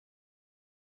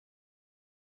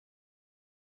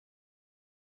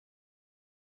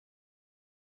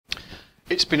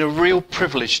It's been a real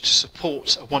privilege to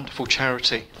support a wonderful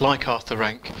charity like Arthur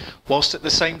Rank, whilst at the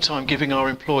same time giving our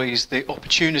employees the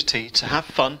opportunity to have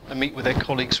fun and meet with their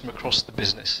colleagues from across the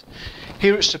business.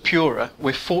 Here at Sepura,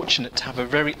 we're fortunate to have a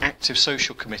very active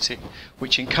social committee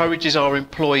which encourages our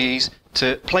employees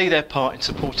to play their part in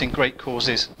supporting great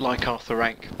causes like Arthur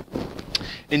Rank.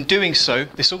 In doing so,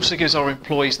 this also gives our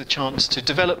employees the chance to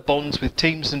develop bonds with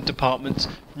teams and departments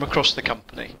from across the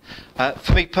company.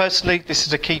 For me personally, this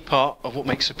is a key part of what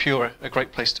makes Sepura a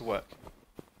great place to work.